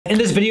In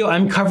this video,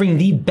 I'm covering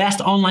the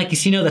best online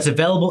casino that's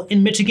available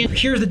in Michigan.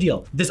 Here's the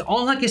deal. This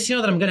online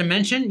casino that I'm gonna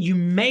mention, you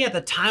may at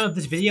the time of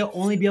this video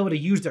only be able to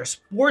use their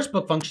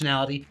sportsbook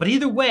functionality, but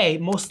either way,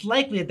 most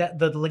likely that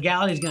the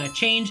legality is gonna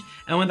change,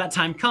 and when that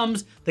time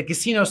comes, the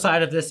casino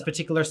side of this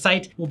particular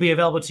site will be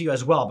available to you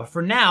as well. But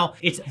for now,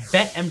 it's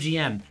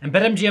BetMGM. And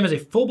BetMGM is a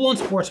full-blown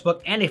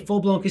sportsbook and a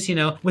full-blown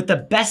casino with the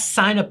best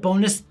sign-up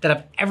bonus that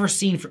I've ever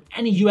seen for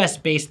any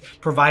US-based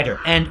provider.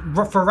 And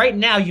for right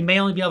now, you may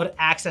only be able to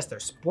access their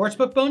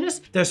sportsbook bonus.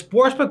 Their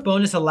sportsbook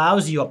bonus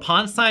allows you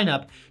upon sign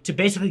up to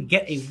basically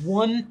get a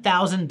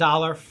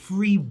 $1,000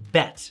 free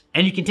bet.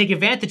 And you can take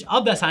advantage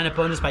of that sign up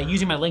bonus by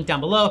using my link down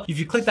below. If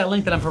you click that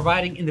link that I'm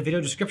providing in the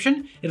video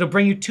description, it'll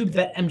bring you to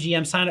that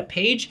MGM sign up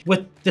page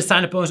with the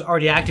sign up bonus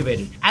already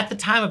activated. At the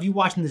time of you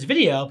watching this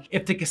video,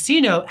 if the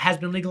casino has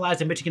been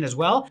legalized in Michigan as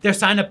well, their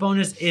sign up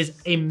bonus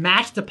is a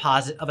match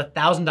deposit of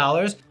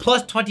 $1,000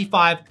 plus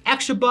 25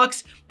 extra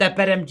bucks that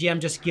BetMGM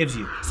just gives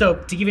you. So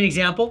to give you an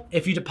example,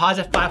 if you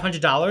deposit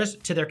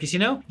 $500 to their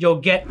casino, you'll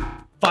get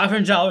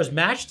 $500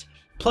 matched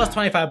plus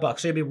 25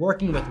 bucks. So you'll be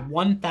working with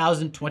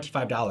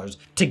 $1,025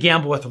 to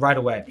gamble with right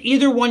away.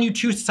 Either one you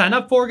choose to sign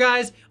up for,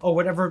 guys, or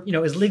whatever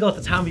is legal at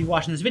the time of you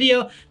watching this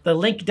video, the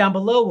link down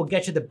below will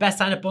get you the best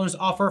sign up bonus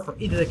offer for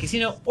either the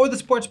casino or the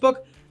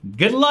sportsbook.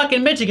 Good luck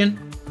in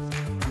Michigan.